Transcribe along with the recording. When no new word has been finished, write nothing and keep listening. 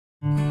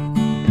Hello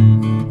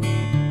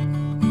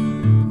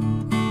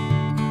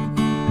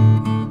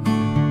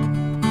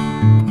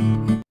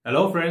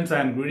friends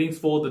and greetings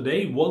for the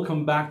day.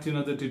 Welcome back to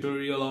another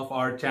tutorial of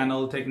our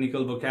channel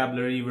Technical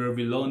Vocabulary, where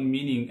we learn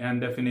meaning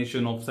and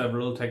definition of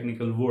several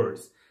technical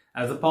words.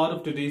 As a part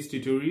of today's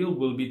tutorial,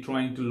 we'll be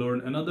trying to learn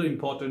another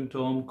important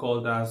term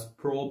called as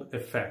probe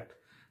effect.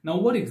 Now,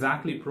 what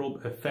exactly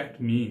probe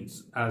effect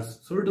means? As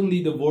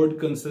certainly the word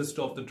consists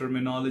of the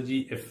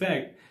terminology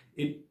effect,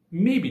 it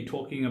may be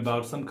talking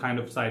about some kind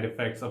of side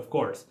effects, of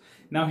course.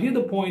 Now here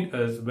the point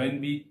is, when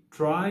we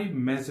try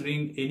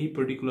measuring any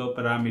particular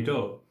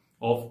parameter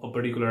of a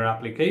particular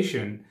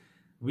application,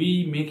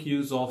 we make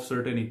use of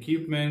certain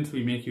equipments,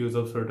 we make use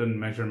of certain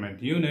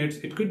measurement units.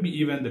 It could be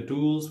even the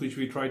tools which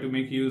we try to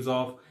make use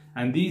of,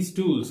 and these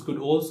tools could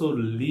also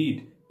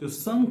lead to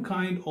some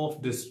kind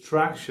of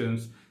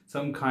distractions,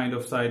 some kind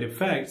of side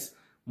effects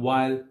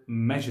while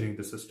measuring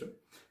the system.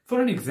 For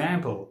an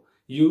example,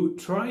 you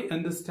try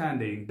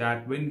understanding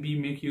that when we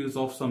make use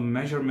of some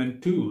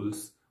measurement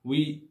tools,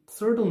 we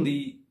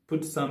certainly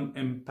put some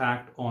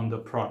impact on the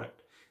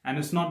product. And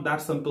it's not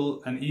that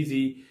simple and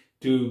easy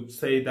to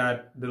say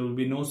that there will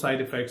be no side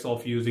effects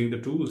of using the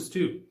tools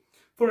too.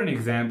 For an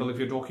example, if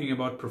you're talking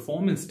about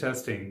performance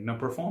testing, now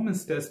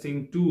performance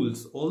testing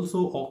tools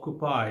also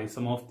occupy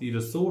some of the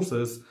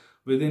resources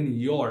within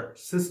your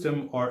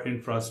system or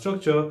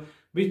infrastructure,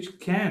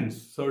 which can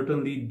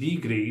certainly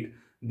degrade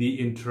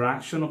the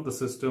interaction of the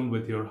system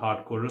with your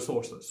hardcore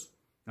resources.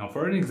 Now,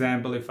 for an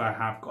example, if I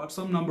have got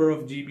some number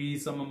of GB,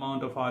 some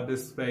amount of hard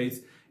disk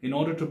space, in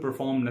order to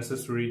perform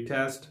necessary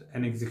tests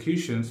and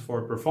executions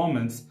for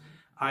performance,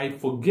 I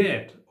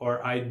forget,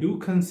 or I do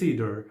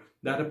consider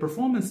that a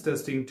performance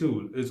testing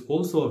tool is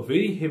also a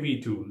very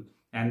heavy tool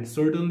and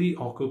certainly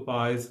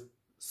occupies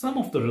some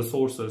of the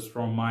resources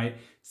from my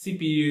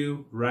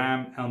CPU,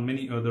 RAM, and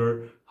many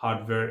other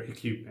hardware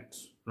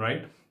equipments,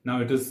 right? Now,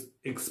 it is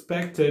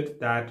expected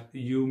that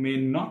you may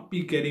not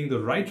be getting the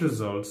right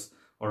results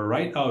or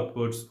right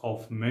outputs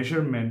of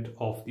measurement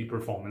of the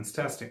performance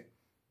testing.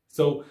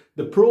 So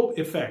the probe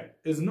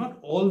effect is not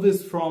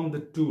always from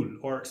the tool,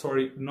 or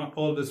not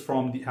always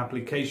from the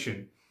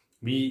application.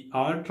 We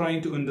are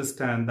trying to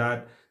understand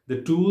that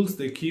the tools,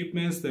 the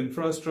equipments, the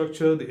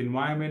infrastructure, the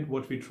environment,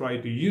 what we try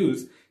to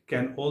use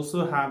can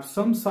also have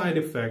some side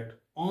effect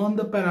on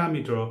the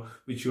parameter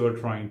which you are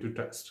trying to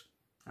test.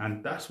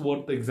 And that's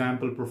what the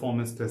example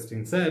performance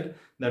testing said,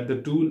 that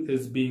the tool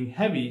is being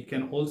heavy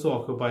can also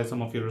occupy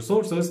some of your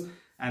resources,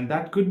 and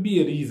that could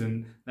be a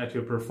reason that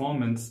your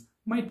performance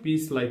might be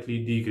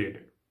slightly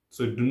degraded.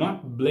 So do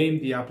not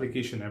blame the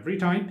application every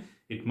time.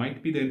 It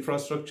might be the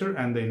infrastructure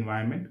and the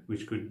environment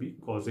which could be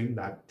causing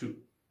that too,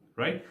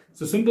 right?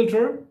 So simple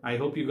term, I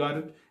hope you got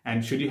it.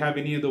 And should you have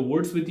any other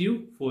words with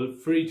you, feel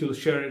free to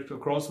share it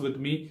across with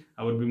me.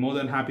 I would be more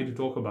than happy to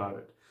talk about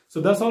it. So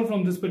that's all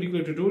from this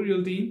particular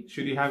tutorial team.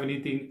 Should you have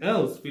anything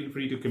else, feel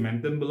free to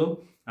comment them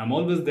below. I'm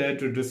always there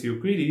to address your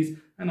queries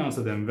and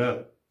answer them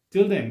well.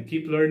 Till then,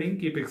 keep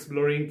learning, keep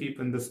exploring, keep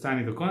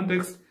understanding the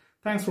context.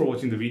 Thanks for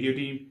watching the video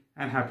team,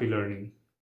 and happy learning.